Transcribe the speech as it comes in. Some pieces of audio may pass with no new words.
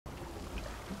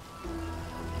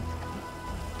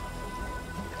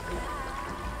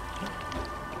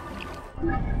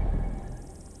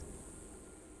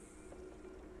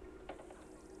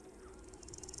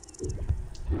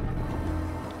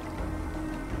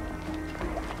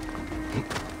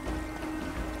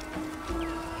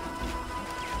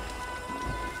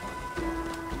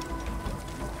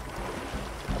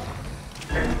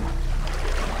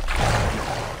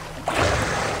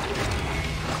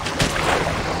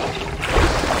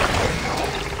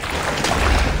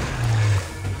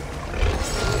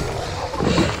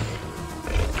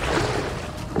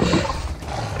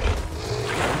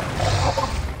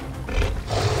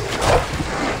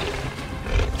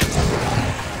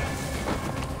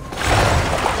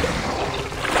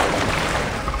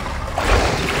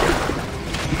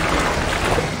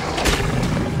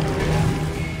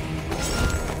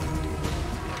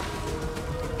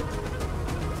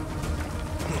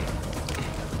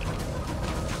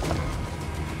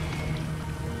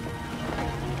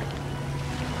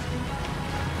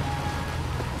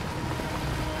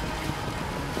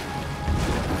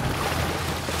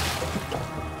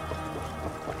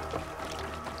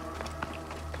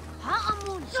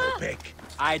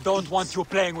I don't want you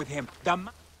playing with him.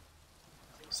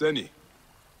 Seni,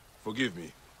 forgive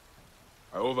me.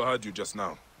 I overheard you just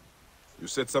now. You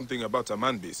said something about a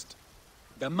man-beast.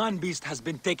 The man-beast has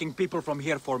been taking people from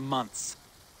here for months.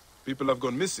 People have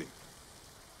gone missing.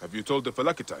 Have you told the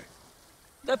Phylakitai?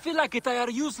 The Phylakitai are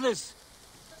useless.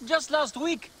 Just last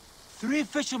week, 3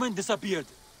 fishermen disappeared.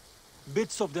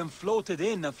 Bits of them floated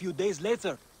in a few days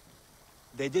later.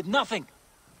 They did nothing.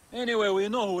 Anyway, we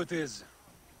know who it is.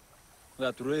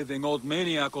 That raving old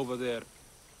maniac over there.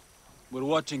 We're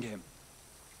watching him.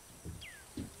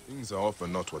 Things are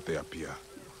often not what they appear.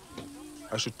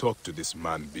 I should talk to this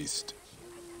man-beast.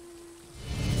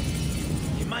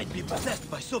 He might be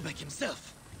possessed by Sobek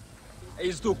himself.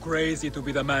 He's too crazy to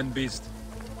be the man-beast.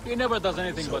 He never does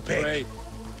anything but pray.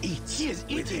 He is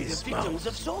eating the victims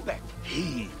of Sobek.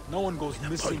 No one goes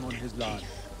missing on his land.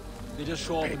 They just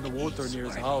show up in the water near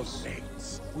his house.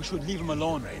 We should leave him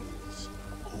alone.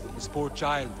 His poor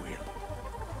child.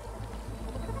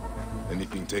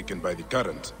 Anything taken by the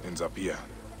current ends up here.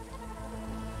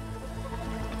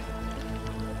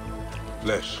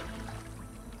 Flesh.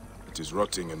 It is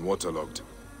rotting and waterlogged,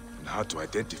 and hard to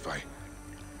identify.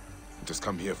 It has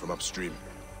come here from upstream.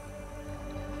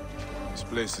 This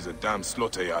place is a damn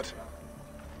slaughter yard.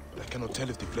 But I cannot tell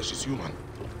if the flesh is human.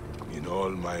 In all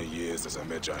my years as a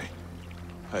Medjay,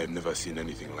 I have never seen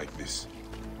anything like this.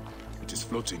 It is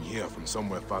floating here from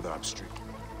somewhere farther upstream.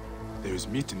 There is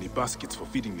meat in the baskets for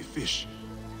feeding the fish.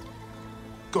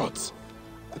 Gods,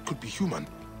 that could be human.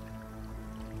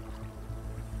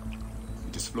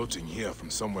 It is floating here from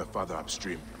somewhere farther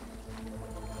upstream.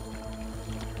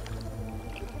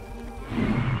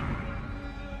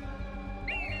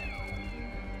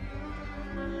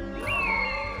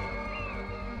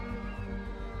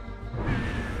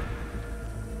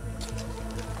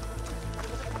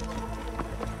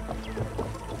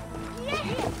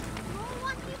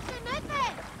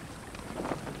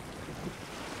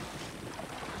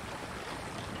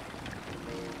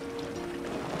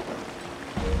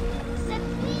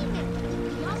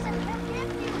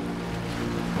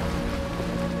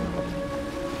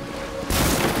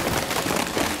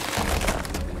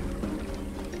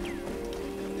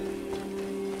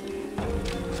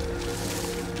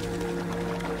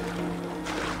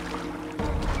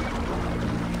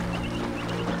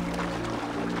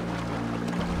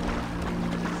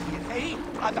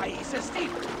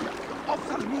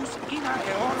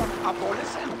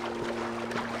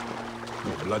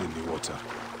 Blood in the water.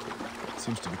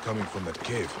 Seems to be coming from that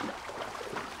cave.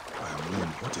 I mean,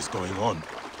 what is going on?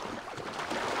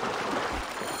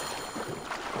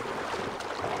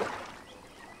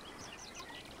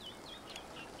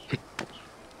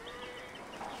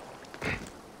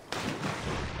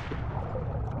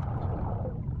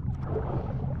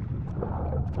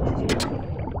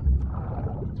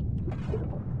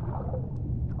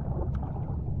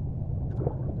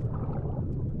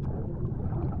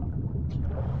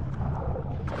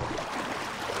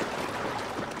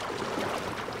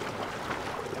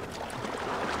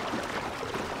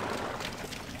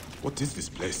 What is this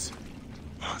place?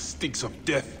 Stinks of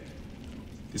death.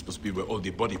 This must be where all the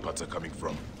body parts are coming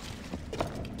from.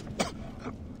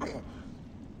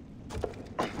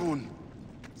 Moon,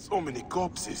 so many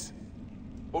corpses.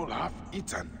 All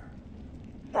half-eaten.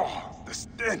 Oh, the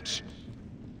stench.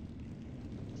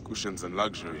 Cushions and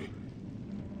luxury.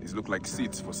 These look like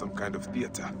seats for some kind of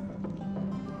theater.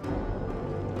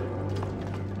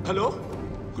 Hello?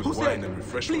 Good Who's wine there? and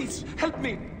refreshments. Please, help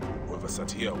me. Whoever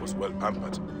sat here was well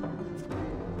pampered.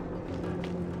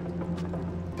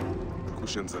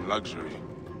 Cushions and luxury.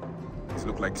 These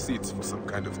look like seats for some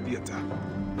kind of theater.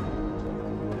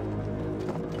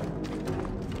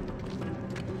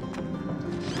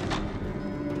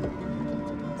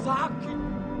 Zaki!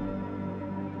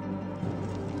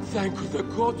 Thank the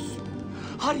gods!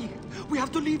 Hurry! We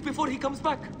have to leave before he comes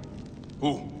back!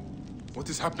 Who? What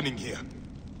is happening here?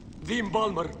 The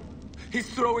embalmer. He's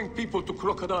throwing people to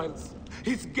crocodiles.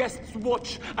 His guests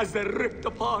watch as they're ripped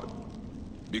apart.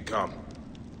 Be calm.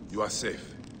 You are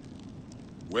safe.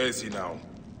 Where is he now?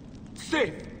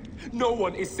 Safe? No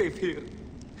one is safe here.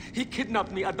 He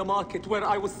kidnapped me at the market where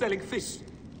I was selling fish.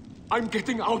 I'm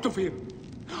getting out of here.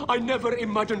 I never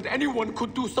imagined anyone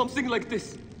could do something like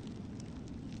this.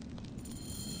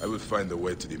 I will find a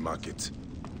way to the market.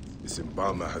 This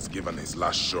embalmer has given his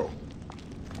last show.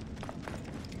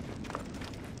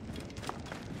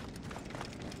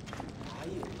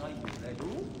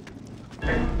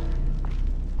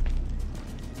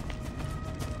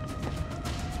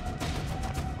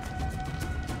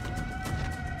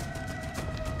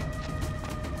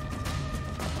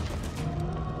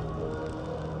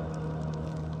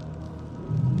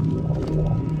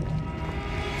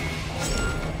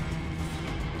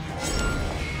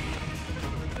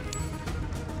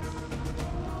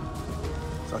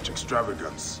 Such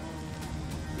extravagance.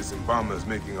 This embalmer is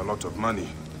making a lot of money.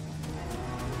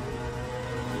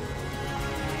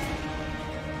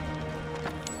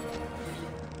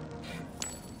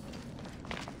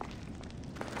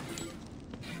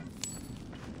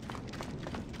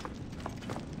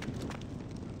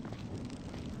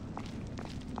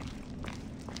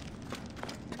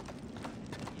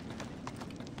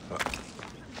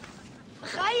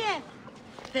 Chaim!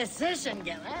 Physician,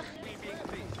 gerecht?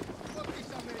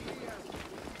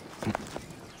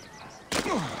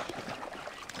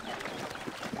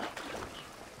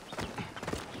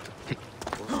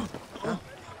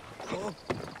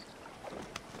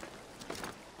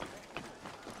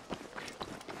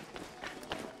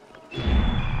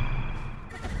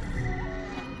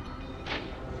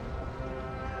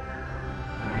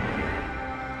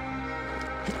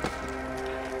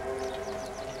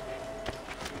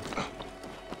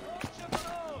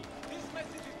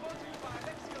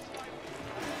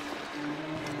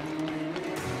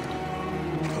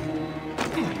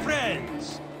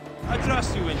 Friends, I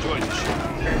trust you enjoyed the show.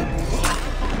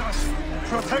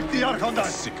 Protect the Archonte!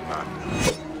 Sick man.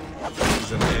 There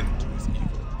is an end to his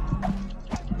evil.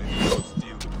 May the gods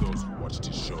deal with those who watched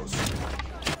his shows.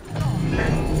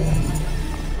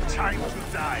 Time to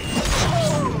die!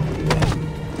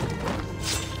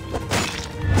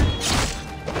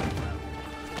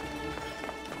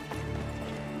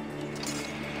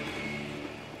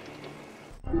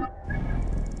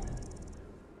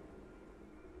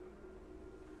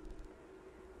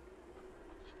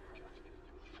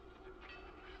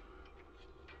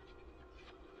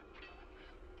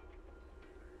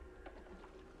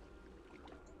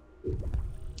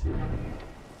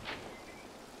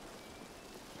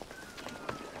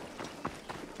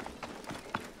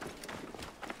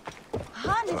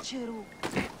 Hanichiru.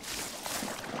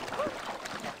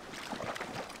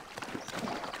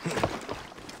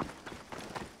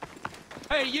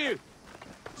 Hey, you!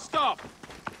 Stop!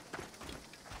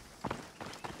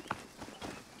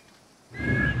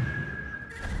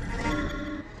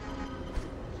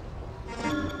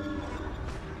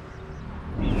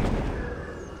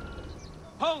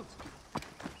 Halt!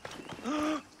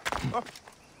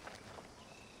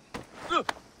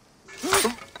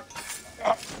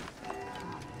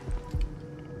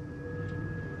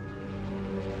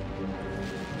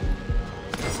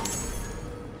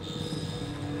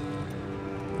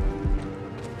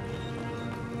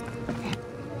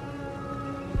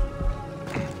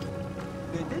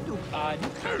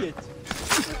 It.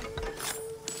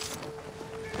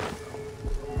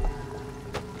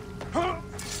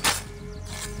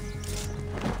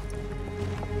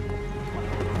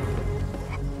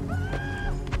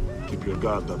 Keep your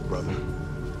guard up, brother.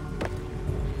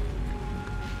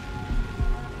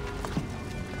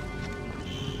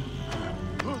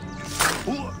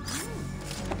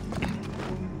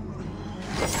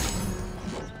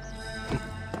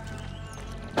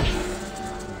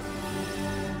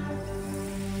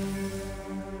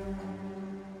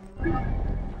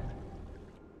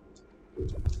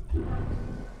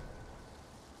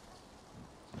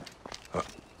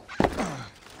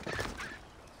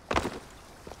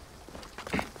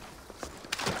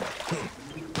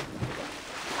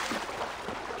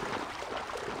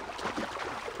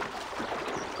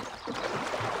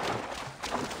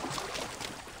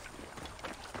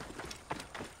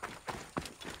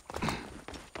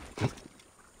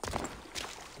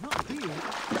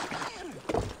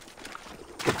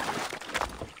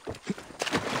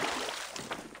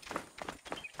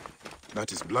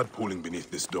 That is blood pooling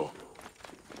beneath this door.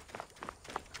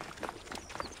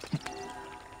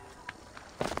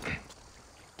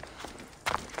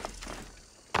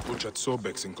 Butchered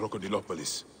Sobex in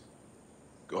Crocodilopolis.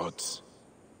 Gods,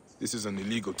 this is an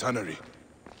illegal tannery.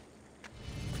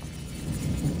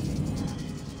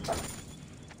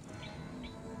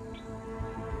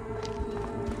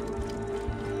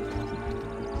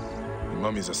 The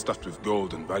mummies are stuffed with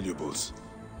gold and valuables.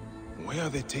 Where are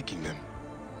they taking them?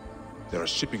 There are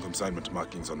shipping consignment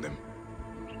markings on them.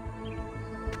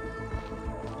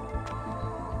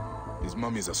 These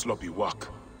mummies are sloppy work.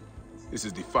 This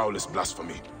is the foulest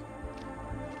blasphemy.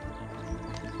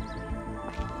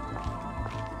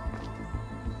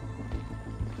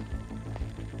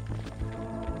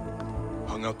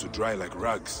 Hung out to dry like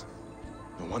rags.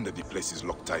 No wonder the place is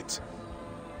locked tight.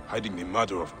 Hiding the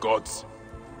murder of gods.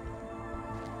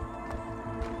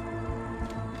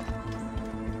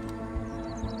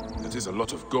 That is a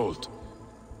lot of gold.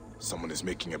 Someone is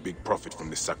making a big profit from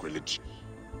this sacrilege.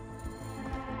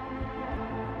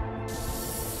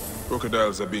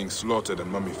 Crocodiles are being slaughtered and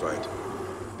mummified.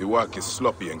 The work is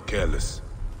sloppy and careless.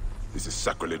 This is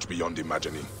sacrilege beyond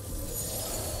imagining.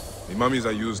 The mummies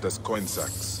are used as coin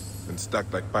sacks and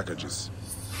stacked like packages.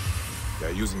 They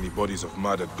are using the bodies of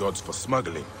murdered gods for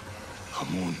smuggling.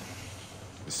 Hamun.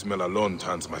 The smell alone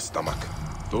turns my stomach.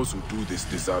 Those who do this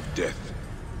deserve death.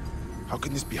 How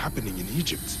can this be happening in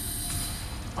Egypt?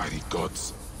 By the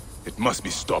gods, it must be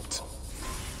stopped.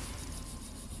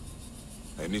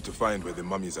 I need to find where the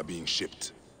mummies are being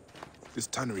shipped. This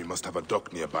tannery must have a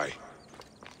dock nearby.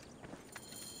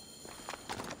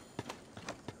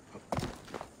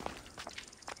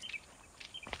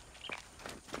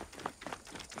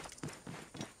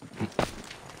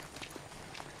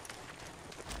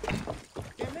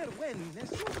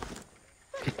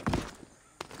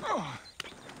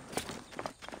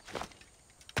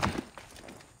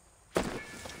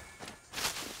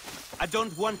 I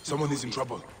don't want to. Someone is in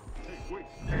trouble.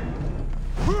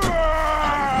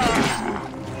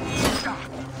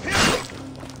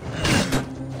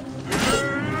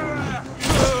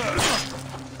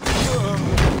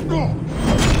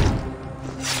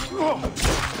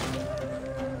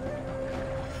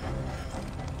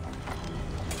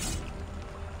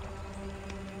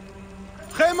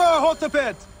 Chema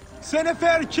Hotepet!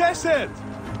 Senefer Keset!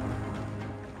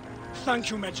 Thank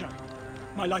you, Medjay.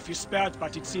 My life is spared,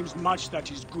 but it seems much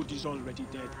that is good is already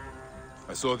dead.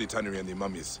 I saw the tannery and the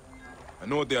mummies. I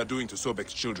know what they are doing to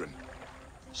Sobek's children.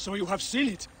 So you have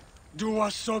seen it? Dua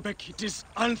Sobek, it is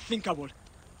unthinkable.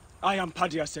 I am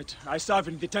Padiaset. I serve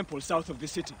in the temple south of the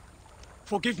city.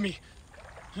 Forgive me.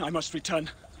 I must return.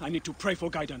 I need to pray for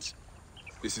guidance.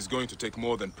 This is going to take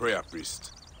more than prayer,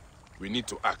 priest. We need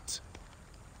to act.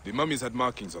 The mummies had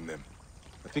markings on them.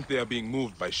 I think they are being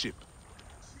moved by ship.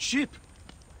 Ship?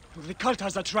 The cult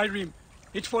has a trireme.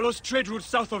 It follows trade routes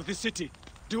south of the city.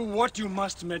 Do what you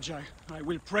must, Medjay. I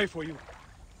will pray for you.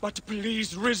 But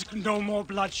please risk no more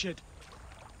bloodshed.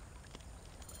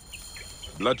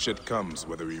 Bloodshed comes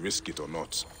whether we risk it or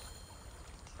not.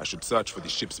 I should search for the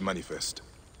ship's manifest.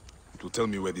 It will tell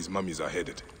me where these mummies are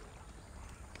headed.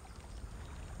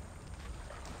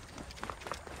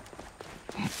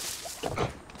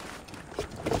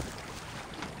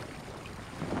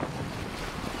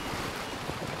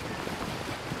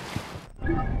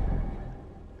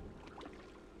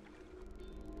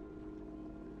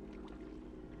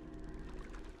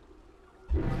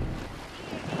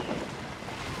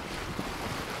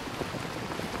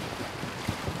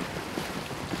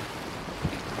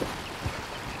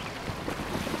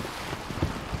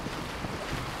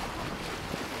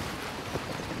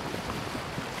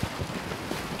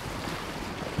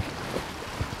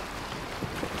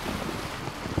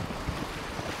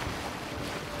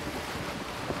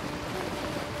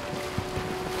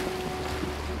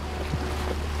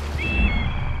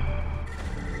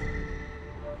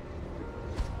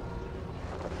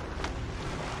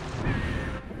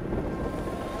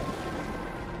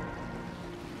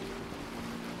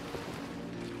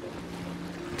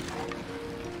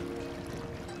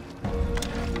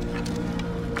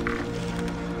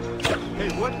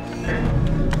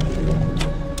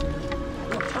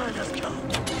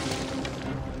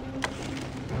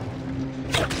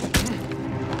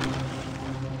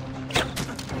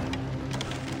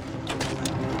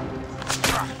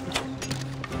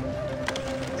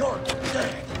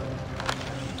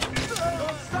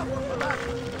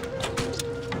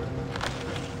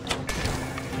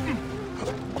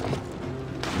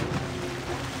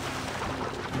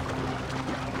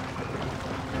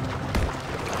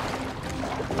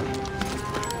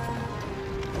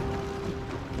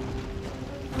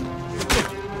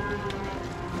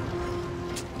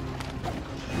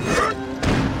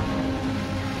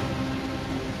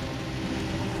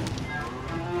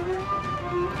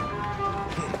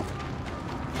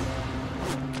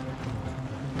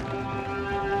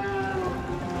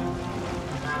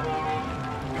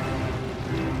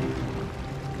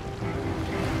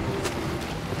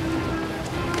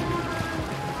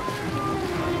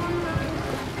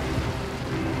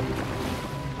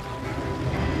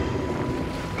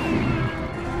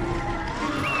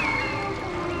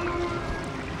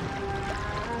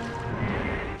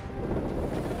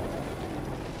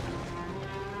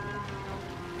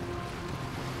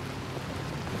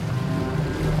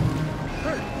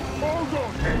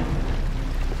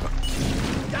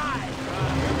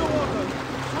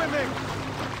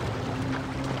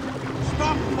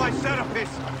 my Serapis!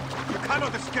 You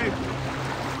cannot escape!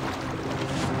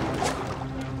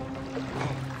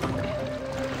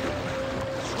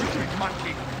 Sweet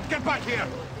monkey! Get back here!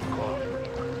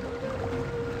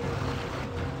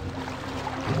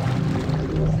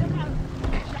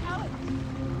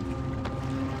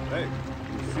 Hey,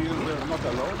 you feel we're not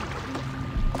alone?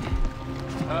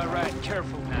 All right,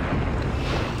 careful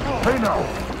now. Hey now!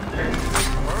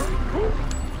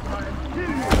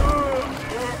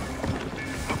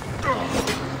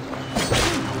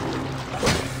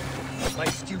 Might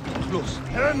still be close.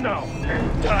 Turn now!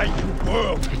 Die, you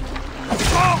world!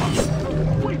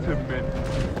 Wait a minute!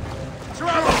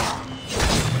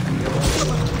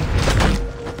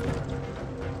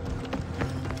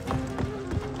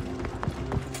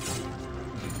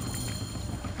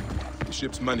 The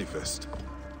ship's manifest.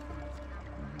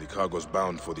 The cargo's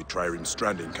bound for the Trireme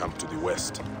stranding camp to the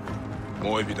west.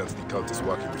 More evidence the cult is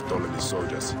working with Ptolemy's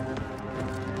soldiers.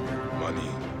 Money,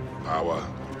 power,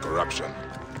 corruption.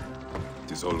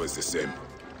 It is always the same.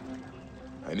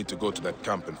 I need to go to that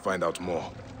camp and find out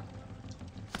more.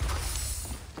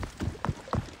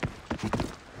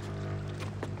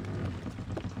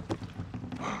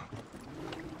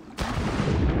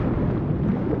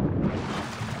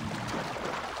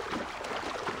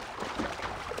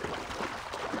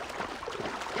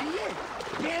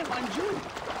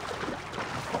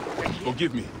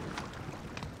 Forgive me.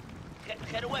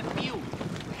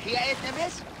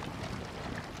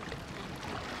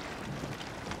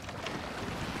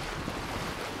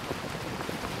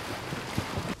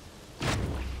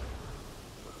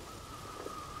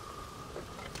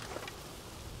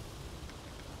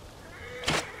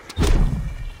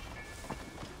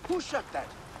 Who shot that?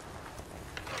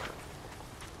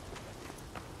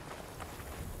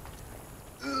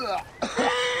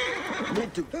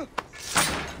 Need to...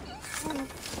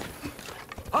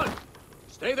 Halt!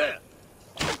 Stay there!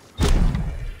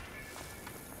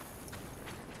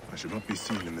 I should not be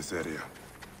seen in this area.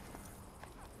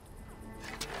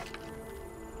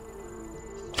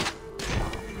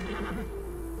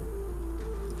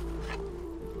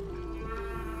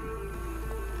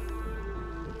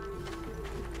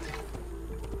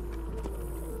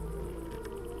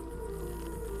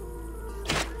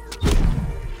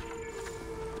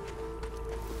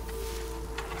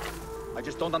 I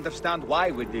just don't understand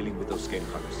why we're dealing with those scale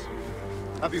hunters.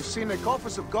 Have you seen the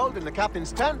coffers of gold in the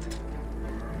captain's tent?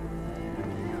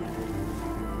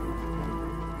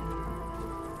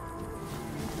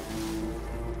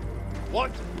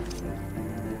 What?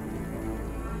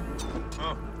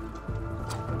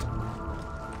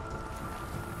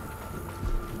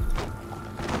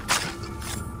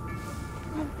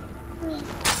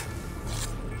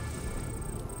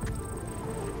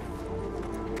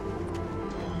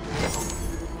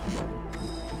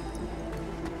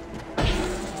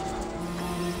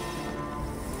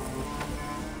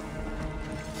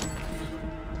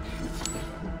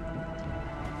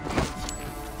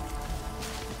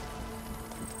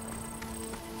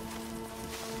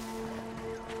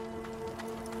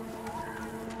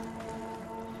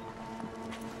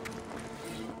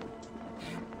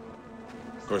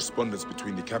 Correspondence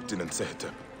between the captain and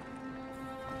Sehetep.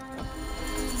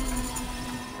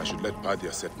 I should let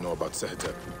Badiaset know about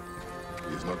Sehetep.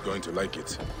 He is not going to like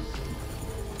it.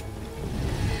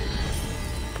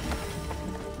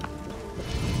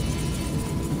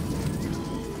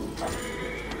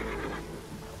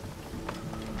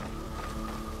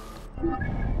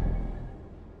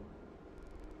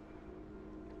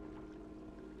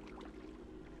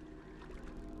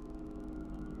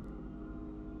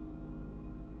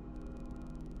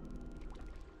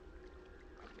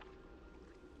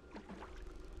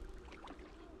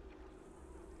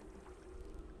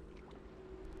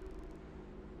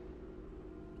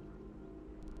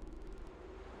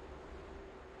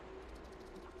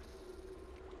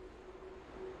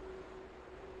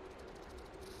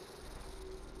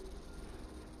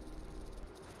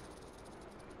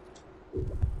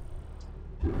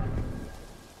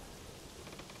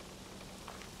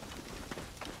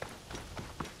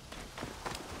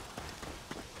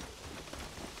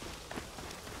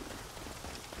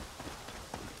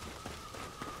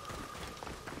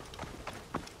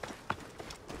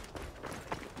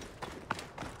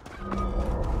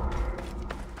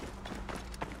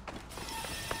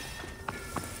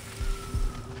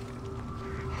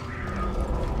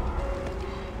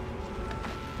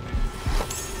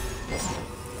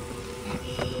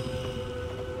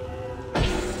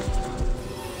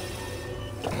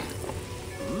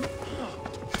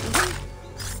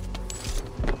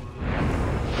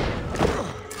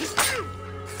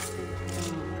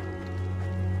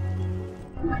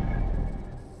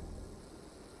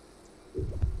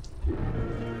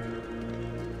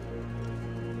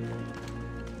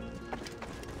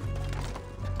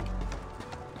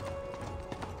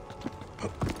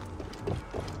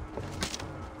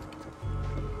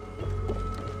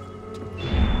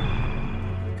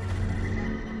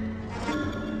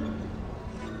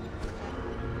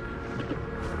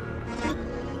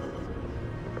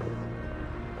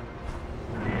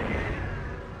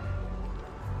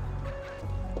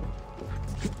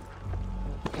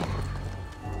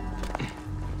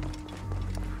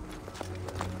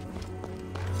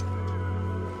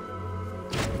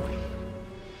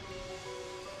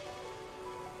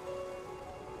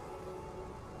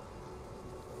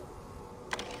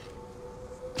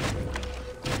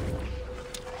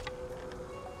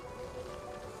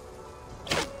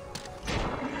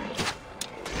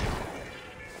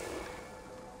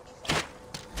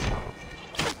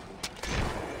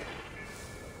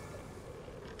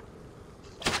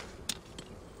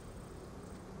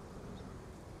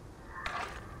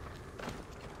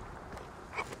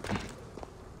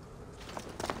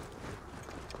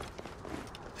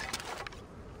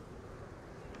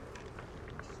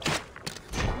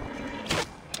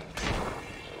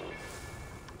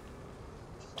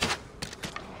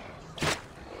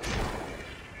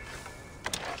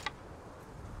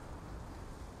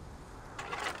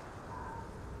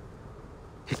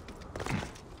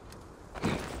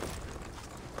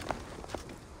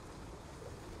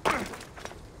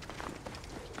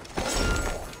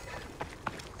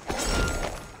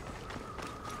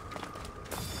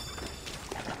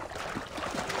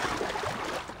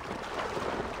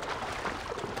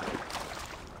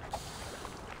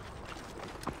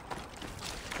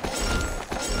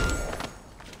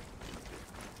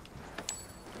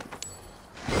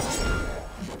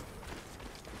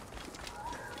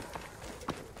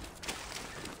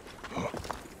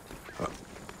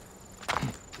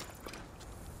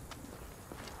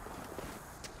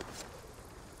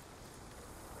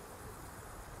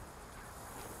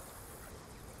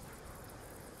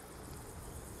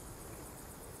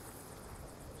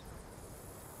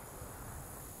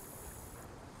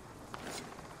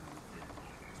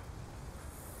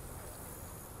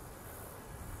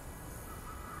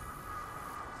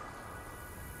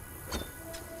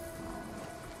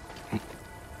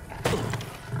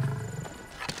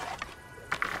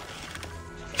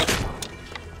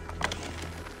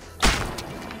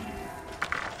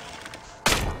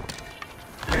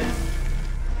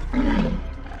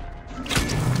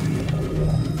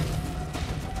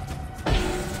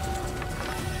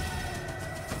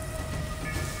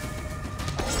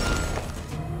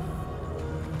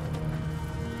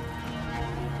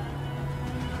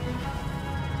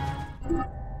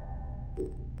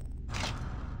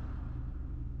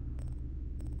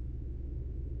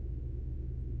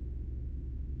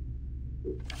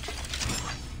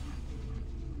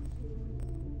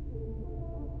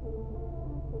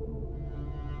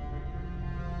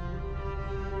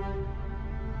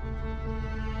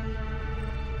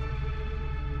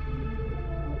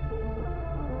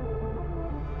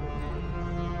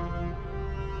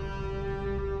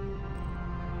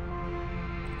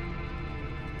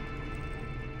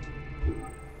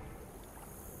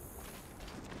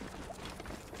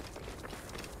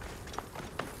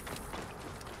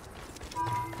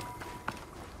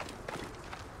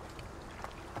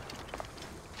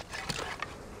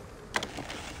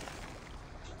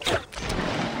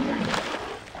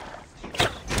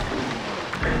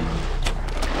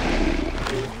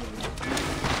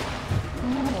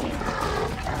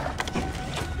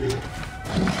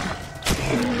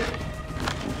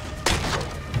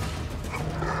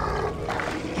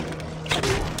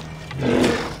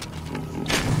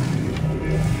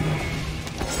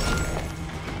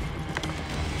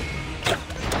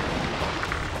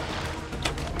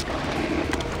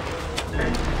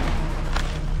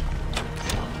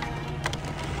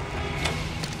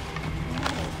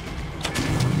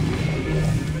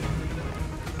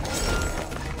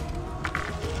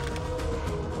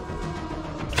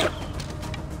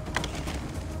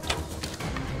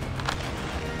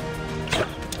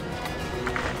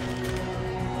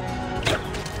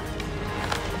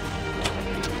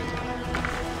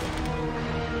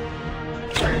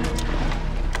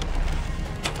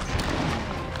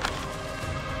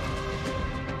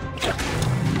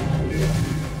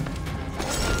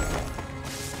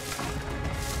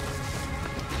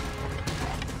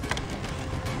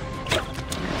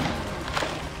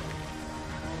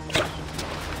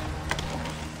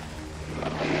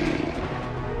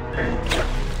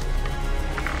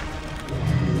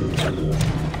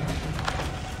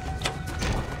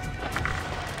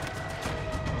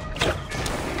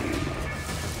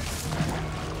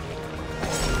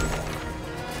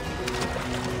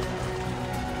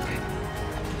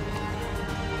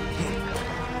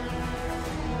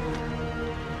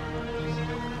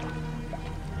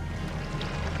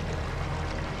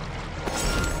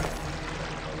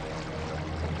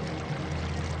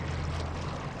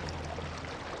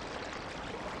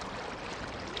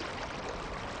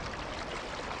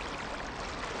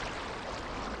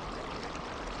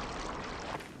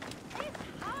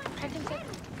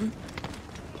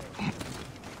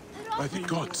 By the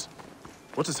gods!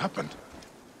 What has happened?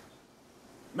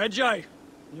 Medjay,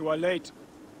 you are late.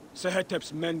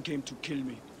 Sehetep's men came to kill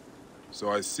me.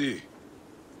 So I see.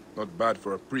 Not bad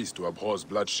for a priest who abhors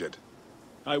bloodshed.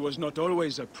 I was not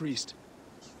always a priest.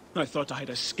 I thought I had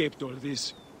escaped all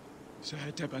this.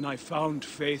 Sehetep and I found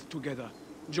faith together,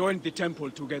 joined the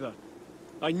temple together.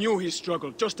 I knew he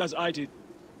struggled, just as I did.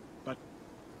 But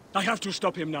I have to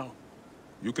stop him now.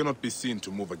 You cannot be seen to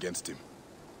move against him.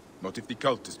 Not if the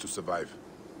cult is to survive.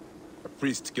 A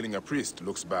priest killing a priest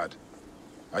looks bad.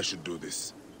 I should do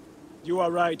this. You are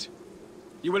right.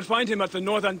 You will find him at the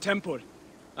Northern Temple.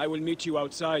 I will meet you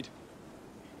outside.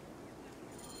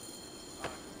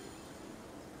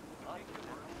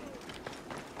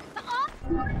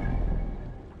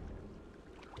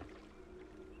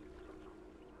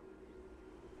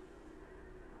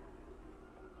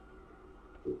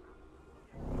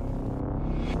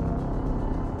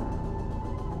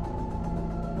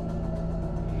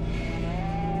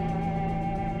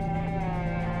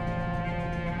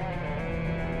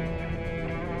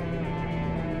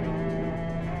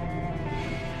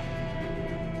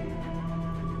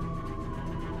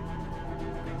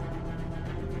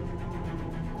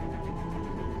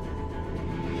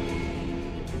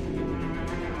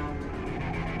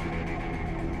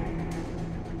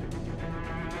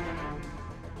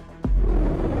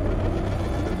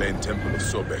 Main temple of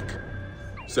Sobek.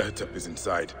 Sehetep is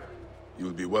inside. You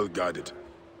will be well guarded.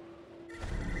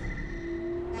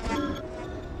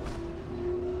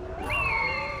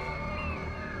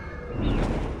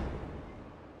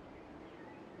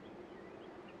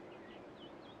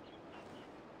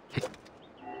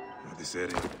 This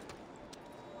area.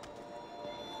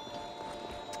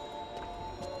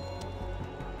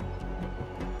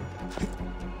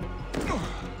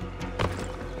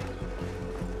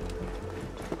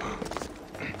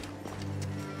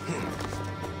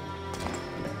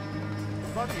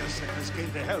 Vadiasek has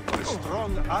gained the help of a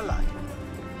strong ally.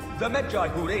 The Medjay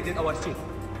who raided our city.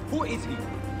 Who is he?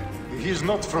 He is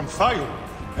not from Fayum,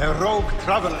 a rogue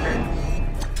traveler.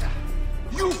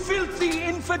 You filthy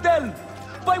infidel!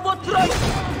 By what right?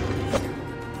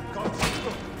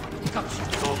 Touch the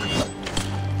dog.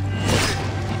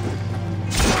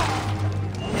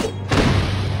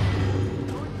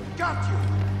 Got you!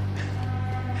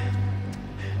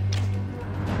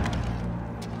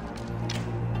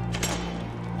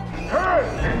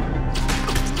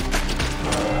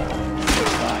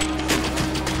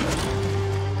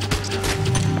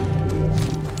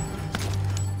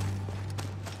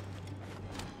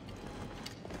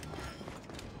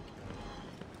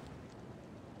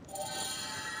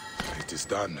 It is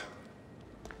done.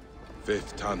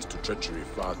 Faith turns to treachery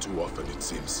far too often, it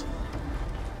seems.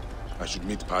 I should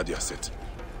meet Padiaset.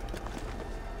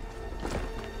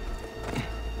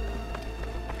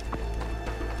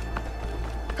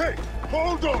 Hey,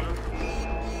 hold on!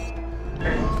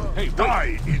 Hey,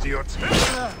 die, idiot!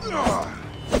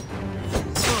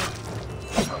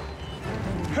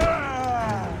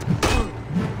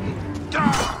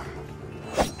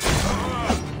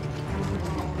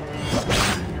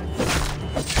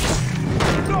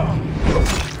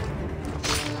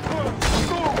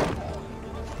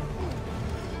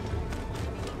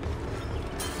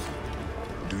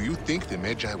 Do you think the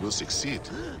Medjay will succeed?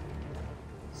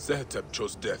 Sehetep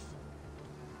chose death.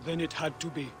 Then it had to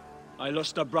be. I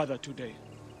lost a brother today.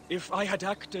 If I had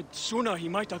acted sooner, he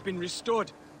might have been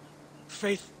restored.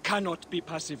 Faith cannot be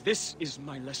passive. This is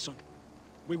my lesson.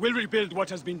 We will rebuild what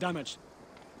has been damaged.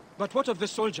 But what of the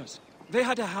soldiers? They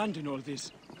had a hand in all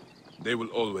this. They will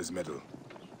always meddle.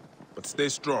 But stay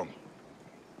strong.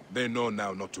 They know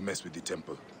now not to mess with the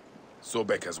temple.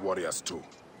 Sobek has warriors too.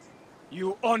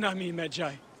 You honor me,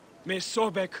 Medjay. May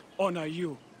Sobek honor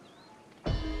you.